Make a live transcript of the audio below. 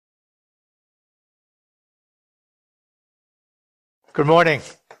Good morning.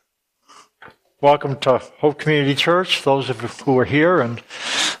 Welcome to Hope Community Church, those of you who are here and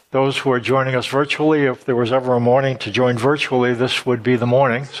those who are joining us virtually. If there was ever a morning to join virtually, this would be the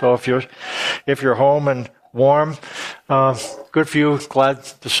morning. So if you're home and warm, good for you. Glad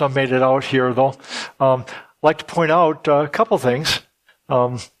the sun made it out here, though. I'd like to point out a couple things.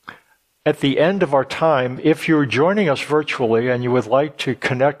 At the end of our time, if you're joining us virtually and you would like to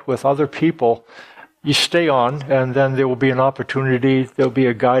connect with other people, you stay on, and then there will be an opportunity, there'll be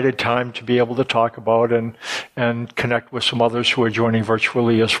a guided time to be able to talk about and connect with some others who are joining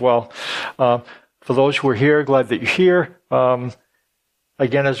virtually as well. For those who are here, glad that you're here.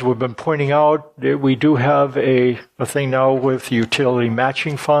 Again, as we've been pointing out, we do have a thing now with the utility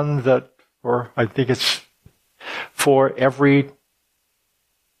matching fund or I think it's for every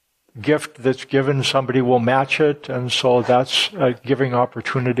gift that's given, somebody will match it, and so that's a giving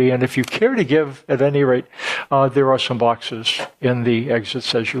opportunity. And if you care to give, at any rate, there are some boxes in the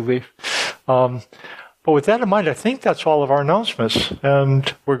exits as you leave. But with that in mind, I think that's all of our announcements.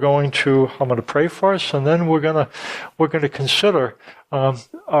 And I'm going to pray for us, and then we're going to consider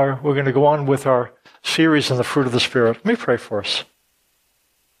we're going to go on with our series on the fruit of the Spirit. Let me pray for us.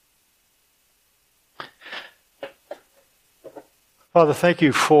 Father, thank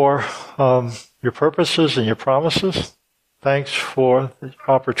you for your purposes and your promises. Thanks for the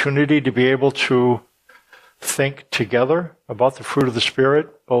opportunity to be able to think together about the fruit of the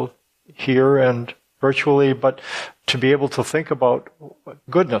Spirit, both here and virtually, but to be able to think about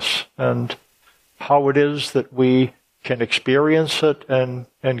goodness and how it is that we can experience it and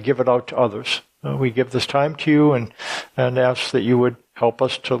give it out to others. We give this time to you and ask that you would help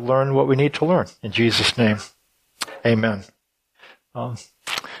us to learn what we need to learn. In Jesus' name, amen.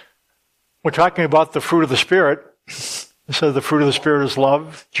 We're talking about the fruit of the Spirit. So the fruit of the Spirit is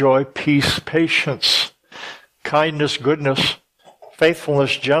love, joy, peace, patience, kindness, goodness,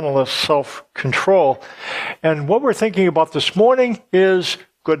 faithfulness, gentleness, self-control. And what we're thinking about this morning is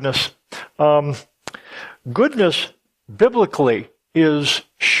goodness. Goodness, biblically, is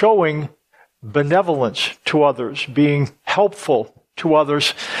showing benevolence to others, being helpful to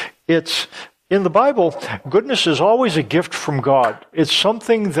others. In the Bible, goodness is always a gift from God. It's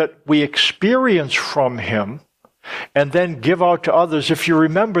something that we experience from Him and then give out to others. If you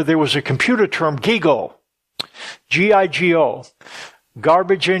remember, there was a computer term, GIGO, G-I-G-O,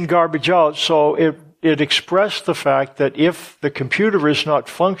 garbage in, garbage out. So it expressed the fact that if the computer is not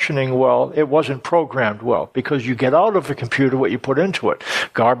functioning well, it wasn't programmed well, because you get out of the computer what you put into it.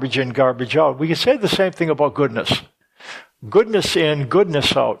 Garbage in, garbage out. We can say the same thing about goodness. Goodness in,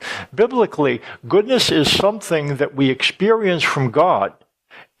 goodness out. Biblically, goodness is something that we experience from God.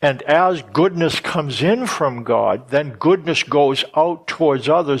 And as goodness comes in from God, then goodness goes out towards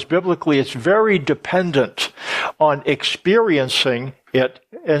others. Biblically, it's very dependent on experiencing it,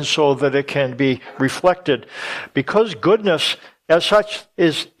 and so that it can be reflected. Because goodness, as such,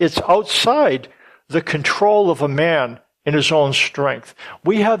 it's outside the control of a man in his own strength.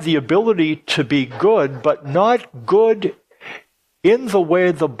 We have the ability to be good, but not good in the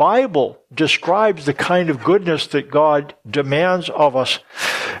way the Bible describes the kind of goodness that God demands of us.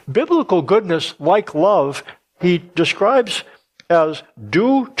 Biblical goodness, like love, he describes as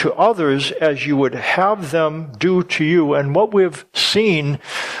do to others as you would have them do to you. And what we've seen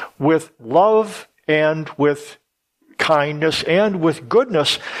with love and with kindness and with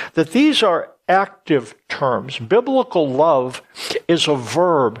goodness, that these are active terms. Biblical love is a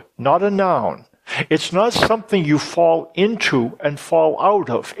verb, not a noun. It's not something you fall into and fall out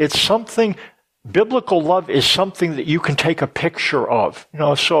of. It's something, biblical love is something that you can take a picture of.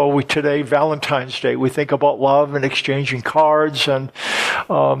 So today, Valentine's Day, we think about love and exchanging cards. And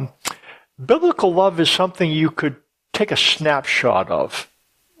biblical love is something you could take a snapshot of.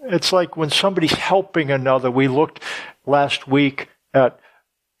 It's like when somebody's helping another. We looked last week at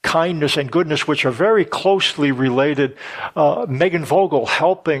kindness and goodness, which are very closely related. Megan Vogel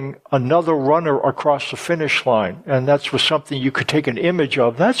helping another runner across the finish line, and that was something you could take an image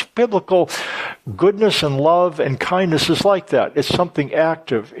of. That's biblical. Goodness and love and kindness is like that. It's something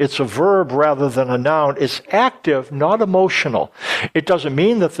active. It's a verb rather than a noun. It's active, not emotional. It doesn't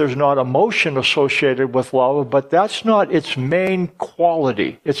mean that there's not emotion associated with love, but that's not its main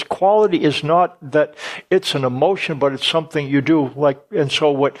quality. Its quality is not that it's an emotion, but it's something you do. And so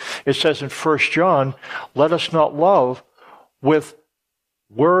what it says in 1 John, let us not love with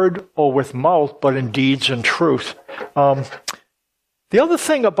word or with mouth, but in deeds and truth. The other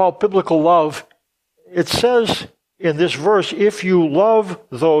thing about biblical love, it says in this verse, if you love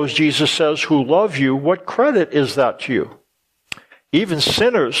those, Jesus says, who love you, what credit is that to you? Even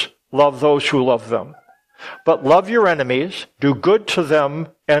sinners love those who love them. But love your enemies, do good to them,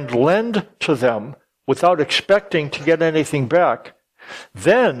 and lend to them without expecting to get anything back.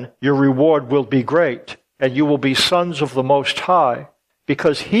 Then your reward will be great, and you will be sons of the Most High,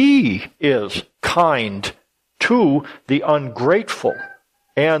 because He is kind to the ungrateful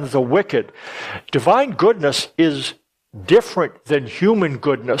and the wicked. Divine goodness is different than human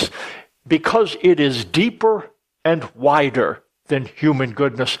goodness because it is deeper and wider than human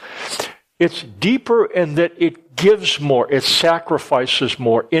goodness. It's deeper in that it gives more, it sacrifices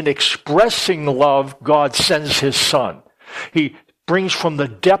more. In expressing love, God sends His Son. He brings from the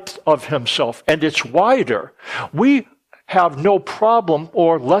depth of Himself, and it's wider. We have no problem,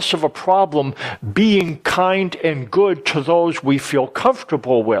 or less of a problem, being kind and good to those we feel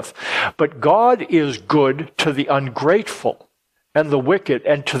comfortable with. But God is good to the ungrateful and the wicked,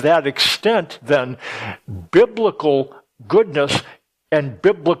 and to that extent, then, biblical goodness and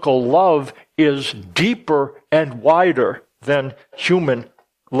biblical love is deeper and wider than human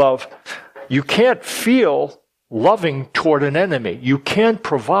love. You can't feel loving toward an enemy. You can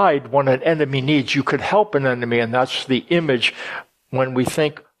provide when an enemy needs. You could help an enemy, and that's the image when we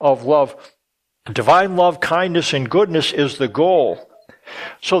think of love. Divine love, kindness, and goodness is the goal.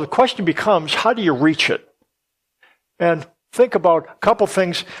 So the question becomes, how do you reach it? And think about a couple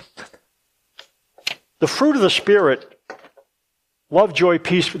things. The fruit of the Spirit, love, joy,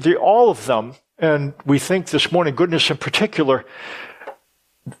 peace, all of them, and we think this morning, goodness in particular,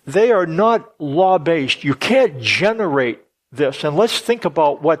 they are not law-based. You can't generate this. And let's think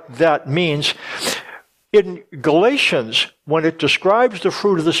about what that means. In Galatians, when it describes the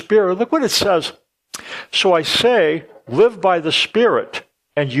fruit of the Spirit, look what it says. So I say, live by the Spirit,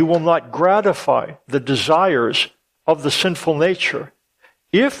 and you will not gratify the desires of the sinful nature.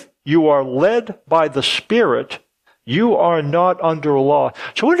 If you are led by the Spirit, you are not under law.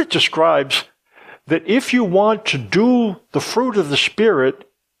 So what it describes, that if you want to do the fruit of the Spirit,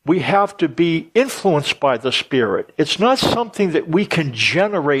 we have to be influenced by the Spirit. It's not something that we can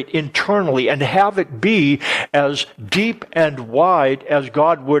generate internally and have it be as deep and wide as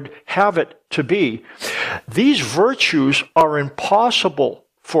God would have it to be. These virtues are impossible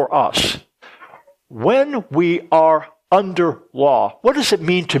for us when we are under law. What does it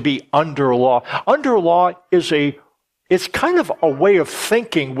mean to be under law? Under law it's kind of a way of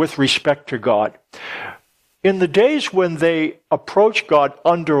thinking with respect to God. In the days when they approached God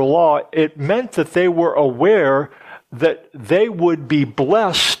under law, it meant that they were aware that they would be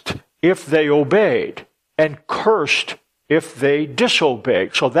blessed if they obeyed and cursed if they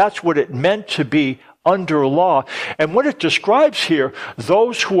disobeyed. So that's what it meant to be under law. And what it describes here,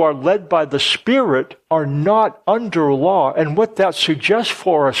 those who are led by the Spirit are not under law. And what that suggests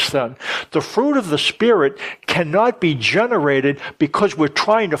for us then, the fruit of the Spirit cannot be generated because we're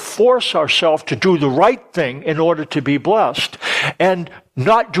trying to force ourselves to do the right thing in order to be blessed, and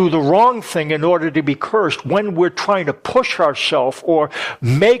not do the wrong thing in order to be cursed. When we're trying to push ourselves or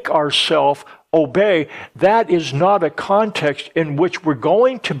make ourselves obey, that is not a context in which we're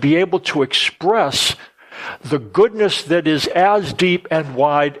going to be able to express the goodness that is as deep and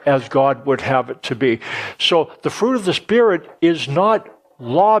wide as God would have it to be. So the fruit of the Spirit is not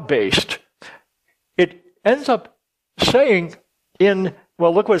law-based. It ends up saying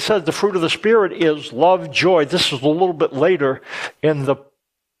well, look what it says, the fruit of the Spirit is love, joy. This is a little bit later in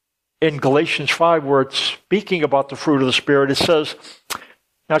Galatians 5 where it's speaking about the fruit of the Spirit. It says,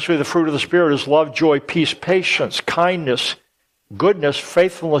 actually, the fruit of the Spirit is love, joy, peace, patience, kindness, goodness,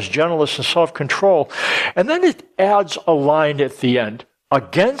 faithfulness, gentleness, and self-control. And then it adds a line at the end.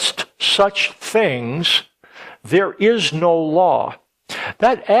 Against such things, there is no law.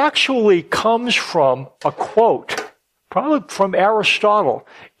 That actually comes from a quote, probably from Aristotle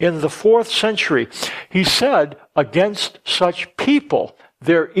in the 4th century. He said, against such people,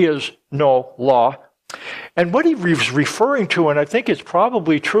 there is no law. And what he was referring to, and I think it's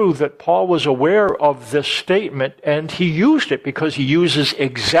probably true that Paul was aware of this statement, and he used it because he uses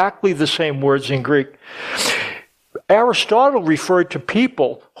exactly the same words in Greek. Aristotle referred to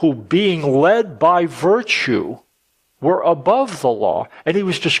people who, being led by virtue, were above the law. And he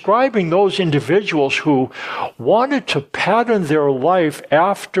was describing those individuals who wanted to pattern their life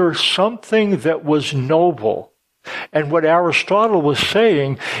after something that was noble. And what Aristotle was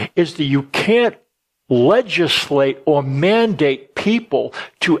saying is that you can't legislate or mandate people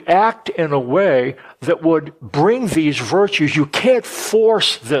to act in a way that would bring these virtues. You can't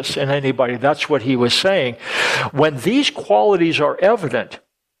force this in anybody. That's what he was saying. When these qualities are evident,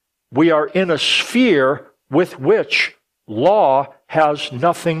 we are in a sphere with which law has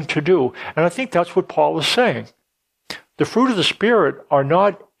nothing to do. And I think that's what Paul is saying. The fruit of the Spirit are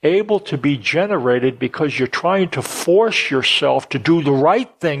not able to be generated because you're trying to force yourself to do the right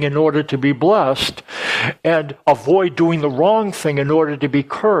thing in order to be blessed and avoid doing the wrong thing in order to be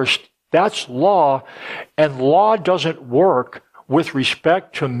cursed. That's law, and law doesn't work with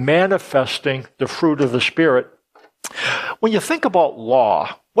respect to manifesting the fruit of the Spirit. When you think about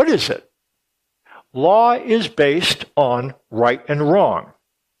law, what is it? Law is based on right and wrong.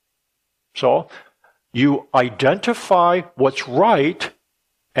 So, you identify what's right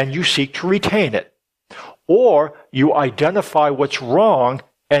and you seek to retain it. Or you identify what's wrong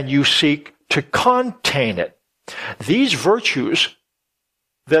and you seek to contain it. These virtues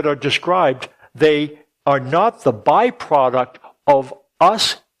that are described, they are not the byproduct of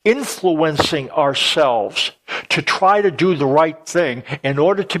us influencing ourselves to try to do the right thing in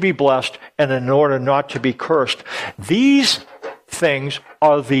order to be blessed and in order not to be cursed. These things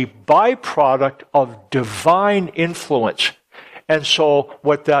are the byproduct of divine influence. And so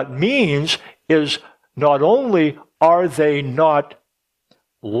what that means is not only are they not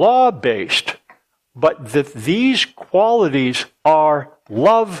law-based, but that these qualities are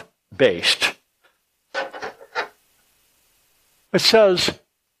love-based. It says,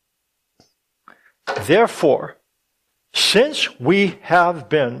 therefore, since we have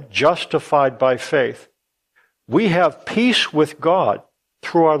been justified by faith, we have peace with God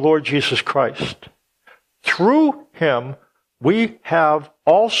through our Lord Jesus Christ. Through him, we have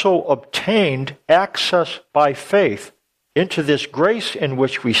also obtained access by faith into this grace in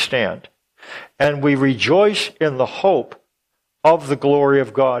which we stand, and we rejoice in the hope of the glory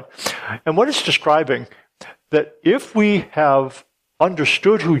of God. And what it's describing, that if we have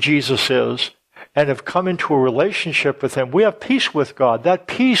understood who Jesus is and have come into a relationship with him, we have peace with God. That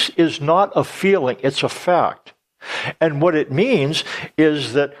peace is not a feeling, it's a fact. And what it means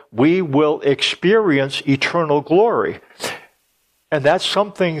is that we will experience eternal glory. And that's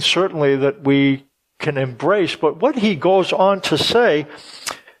something certainly that we can embrace. But what he goes on to say,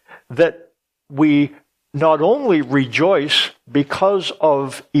 that we not only rejoice because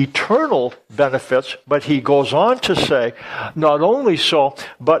of eternal benefits, but he goes on to say, not only so,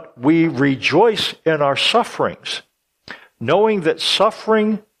 but we rejoice in our sufferings, knowing that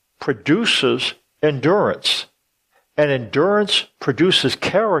suffering produces endurance, and endurance produces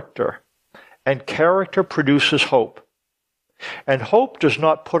character, and character produces hope. And hope does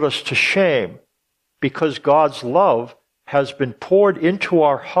not put us to shame, because God's love has been poured into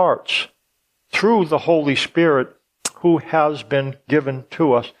our hearts through the Holy Spirit who has been given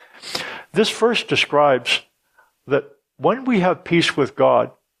to us. This verse describes that when we have peace with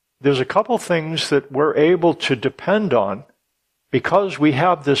God, there's a couple things that we're able to depend on because we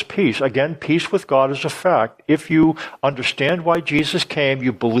have this peace. Again, peace with God is a fact. If you understand why Jesus came,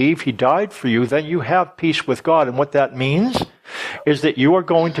 you believe he died for you, then you have peace with God. And what that means is that you are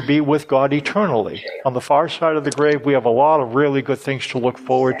going to be with God eternally. On the far side of the grave, we have a lot of really good things to look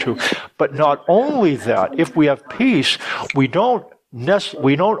forward to. But not only that, if we have peace, we don't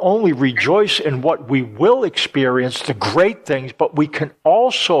only rejoice in what we will experience, the great things, but we can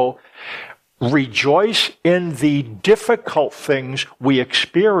also rejoice in the difficult things we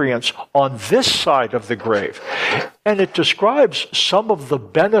experience on this side of the grave. And it describes some of the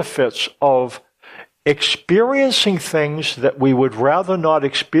benefits of experiencing things that we would rather not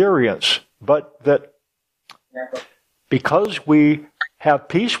experience, but that because we have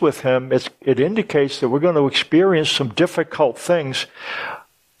peace with him, it indicates that we're going to experience some difficult things.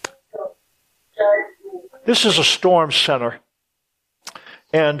 This is a storm center.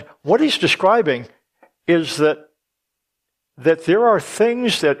 And what he's describing is that there are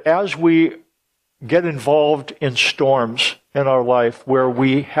things that as we get involved in storms in our life where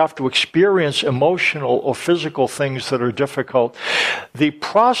we have to experience emotional or physical things that are difficult, the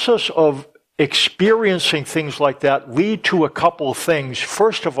process of experiencing things like that lead to a couple of things.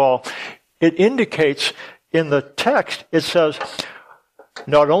 First of all, it indicates in the text, it says,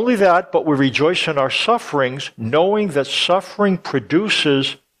 not only that, but we rejoice in our sufferings, knowing that suffering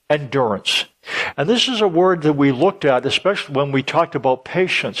produces endurance. And this is a word that we looked at, especially when we talked about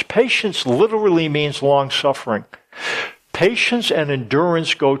patience. Patience literally means long-suffering. Patience and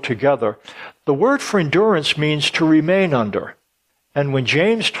endurance go together. The word for endurance means to remain under. And when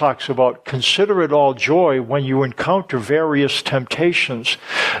James talks about consider it all joy when you encounter various temptations,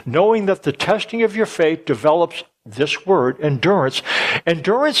 knowing that the testing of your faith develops this word, endurance.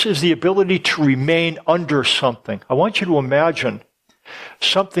 Endurance is the ability to remain under something. I want you to imagine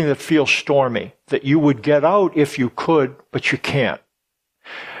something that feels stormy, that you would get out if you could, but you can't.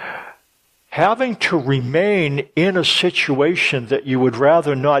 Having to remain in a situation that you would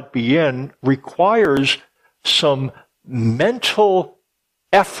rather not be in requires some mental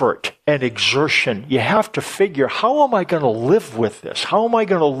effort and exertion. You have to figure, how am I going to live with this? How am I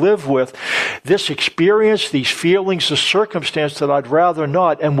going to live with this experience, these feelings, the circumstance that I'd rather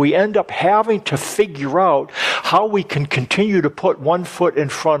not? And we end up having to figure out how we can continue to put one foot in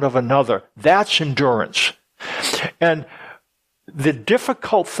front of another. That's endurance. And the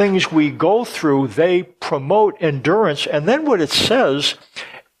difficult things we go through, they promote endurance. And then what it says,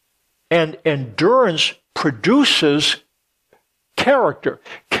 and endurance produces character.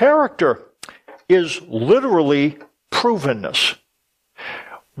 Character is literally provenness.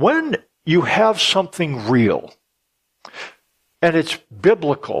 When you have something real, and it's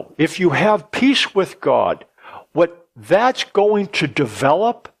biblical, if you have peace with God, what that's going to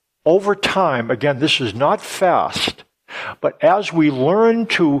develop over time, again, this is not fast, but as we learn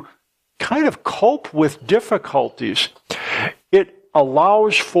to kind of cope with difficulties, it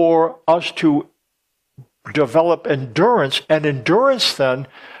allows for us to develop endurance, and endurance then,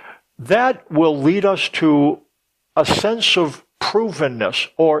 that will lead us to a sense of provenness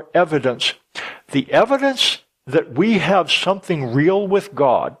or evidence. The evidence that we have something real with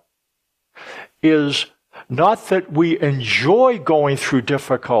God is not that we enjoy going through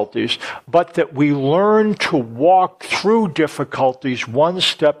difficulties, but that we learn to walk through difficulties one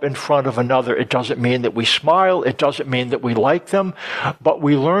step in front of another. It doesn't mean that we smile. It doesn't mean that we like them, but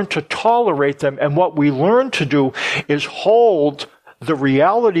we learn to tolerate them. And what we learn to do is hold the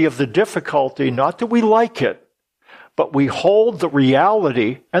reality of the difficulty, not that we like it, but we hold the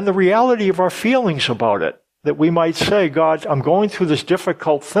reality and the reality of our feelings about it. That we might say, God, I'm going through this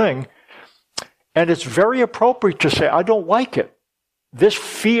difficult thing, and it's very appropriate to say, I don't like it. This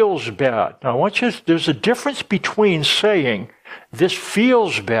feels bad. Now, I want you to, there's a difference between saying, this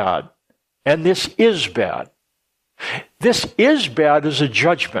feels bad, and this is bad. This is bad is a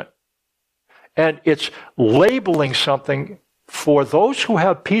judgment. And it's labeling something. For those who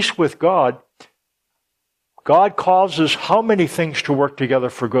have peace with God, God causes how many things to work together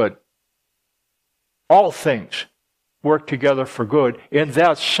for good? All things work together for good. In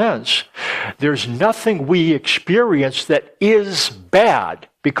that sense, there's nothing we experience that is bad,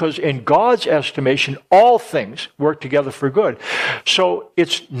 because in God's estimation, all things work together for good. So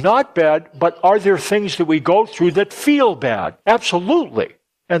it's not bad, but are there things that we go through that feel bad? Absolutely.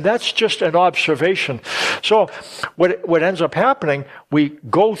 And that's just an observation. So what ends up happening, we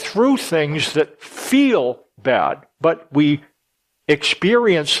go through things that feel bad, but we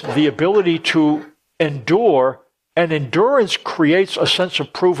experience the ability to endure, and endurance creates a sense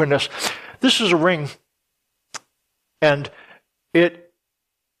of provenness. This is a ring, and it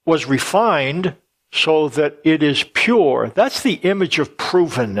was refined so that it is pure. That's the image of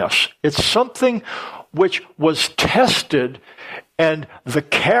provenness. It's something which was tested, and the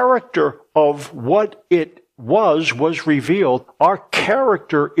character of what it was revealed. Our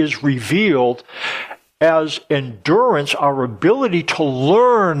character is revealed as endurance, our ability to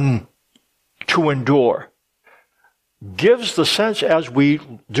learn to endure. Gives the sense as we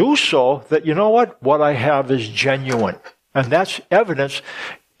do so that, you know what I have is genuine. And that's evidence.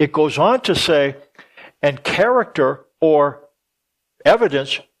 It goes on to say, and character or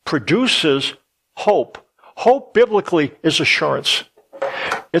evidence produces hope. Hope biblically is assurance.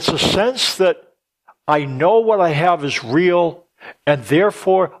 It's a sense that I know what I have is real, and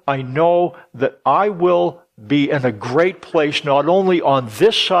therefore I know that I will be in a great place, not only on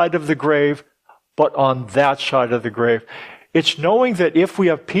this side of the grave, but on that side of the grave. It's knowing that if we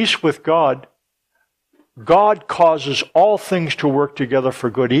have peace with God, God causes all things to work together for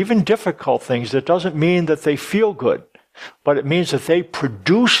good, even difficult things. That doesn't mean that they feel good, but it means that they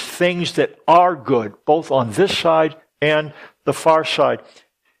produce things that are good, both on this side and the far side.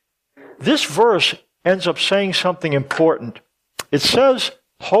 This verse ends up saying something important. It says,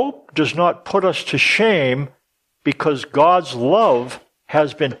 hope does not put us to shame because God's love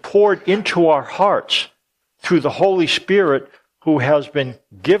has been poured into our hearts through the Holy Spirit who has been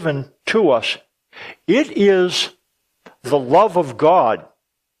given to us. It is the love of God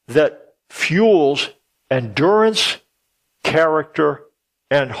that fuels endurance, character,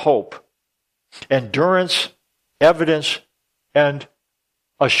 and hope. Endurance, evidence, and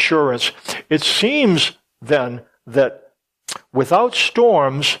assurance. It seems then that without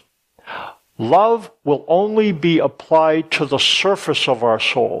storms, love will only be applied to the surface of our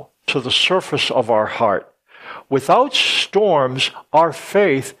soul, to the surface of our heart. Without storms, our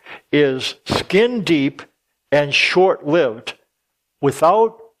faith is skin deep and short-lived.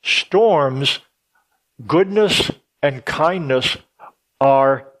 Without storms, goodness and kindness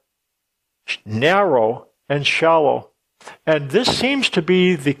are narrow and shallow. And this seems to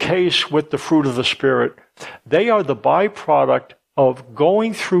be the case with the fruit of the Spirit. They are the byproduct of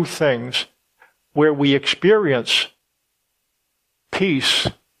going through things where we experience peace,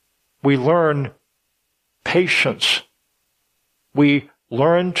 we learn patience, we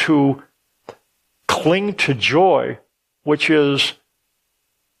learn to cling to joy, which is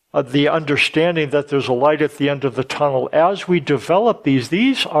the understanding that there's a light at the end of the tunnel. As we develop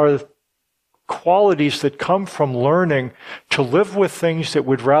these are qualities that come from learning to live with things that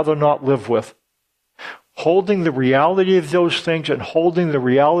we'd rather not live with. Holding the reality of those things and holding the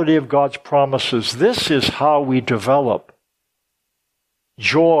reality of God's promises. This is how we develop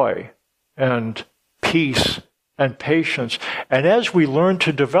joy and peace and patience. And as we learn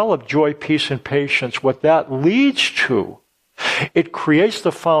to develop joy, peace, and patience, what that leads to, it creates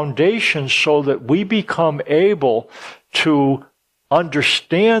the foundation so that we become able to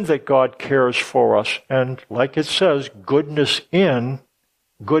understand that God cares for us. And like it says, goodness in,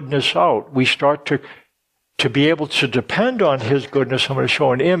 goodness out. We start to be able to depend on His goodness. I'm going to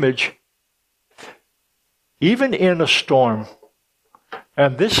show an image. Even in a storm,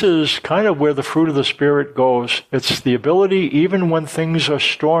 and this is kind of where the fruit of the Spirit goes. It's the ability, even when things are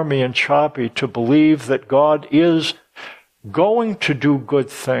stormy and choppy, to believe that God is going to do good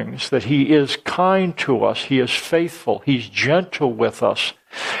things, that He is kind to us, He is faithful, He's gentle with us.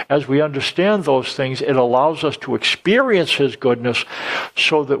 As we understand those things, it allows us to experience His goodness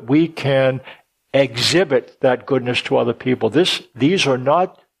so that we can exhibit that goodness to other people. These are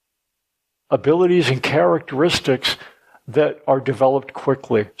not abilities and characteristics that are developed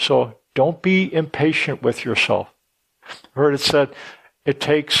quickly. So don't be impatient with yourself. I heard it said it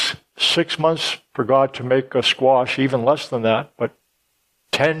takes 6 months for God to make a squash, even less than that, but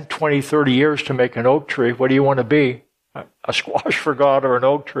 10, 20, 30 years to make an oak tree. What do you want to be? A squash for God or an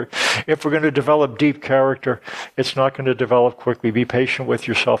oak tree? If we're going to develop deep character, it's not going to develop quickly. Be patient with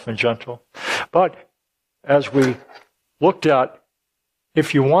yourself and gentle. But as we looked at,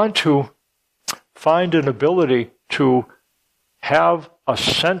 if you want to find an ability to have a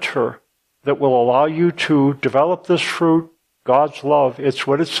center that will allow you to develop this fruit, God's love, it's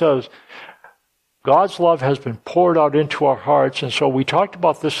what it says. God's love has been poured out into our hearts. And so we talked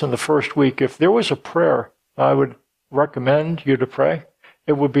about this in the first week. If there was a prayer I would recommend you to pray,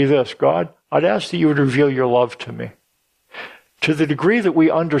 it would be this: God, I'd ask that you would reveal your love to me. To the degree that we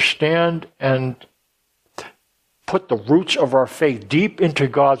understand and put the roots of our faith deep into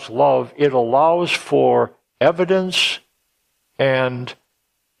God's love, it allows for evidence and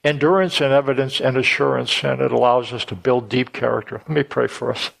endurance and evidence and assurance, and it allows us to build deep character. Let me pray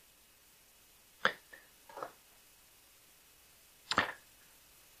for us.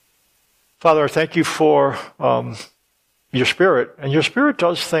 Father, I thank you for your Spirit, and your Spirit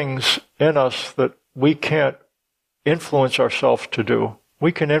does things in us that we can't influence ourselves to do.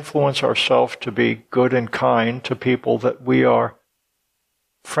 We can influence ourselves to be good and kind to people that we are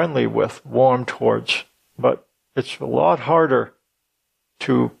friendly with, warm towards, but it's a lot harder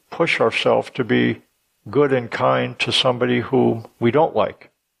to push ourselves to be good and kind to somebody who we don't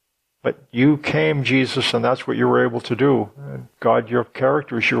like. But you came, Jesus, and that's what you were able to do. And God, your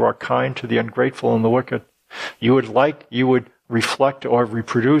character is you are kind to the ungrateful and the wicked. You would reflect or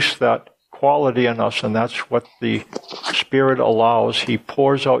reproduce that quality in us, and that's what the Spirit allows. He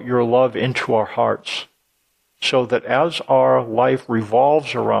pours out your love into our hearts, so that as our life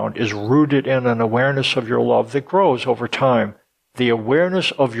revolves around, is rooted in an awareness of your love that grows over time. The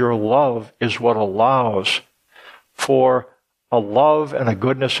awareness of your love is what allows for a love and a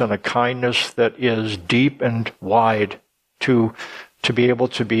goodness and a kindness that is deep and wide to be able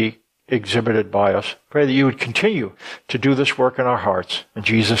to be exhibited by us. Pray that you would continue to do this work in our hearts. In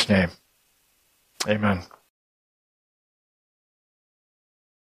Jesus' name, amen.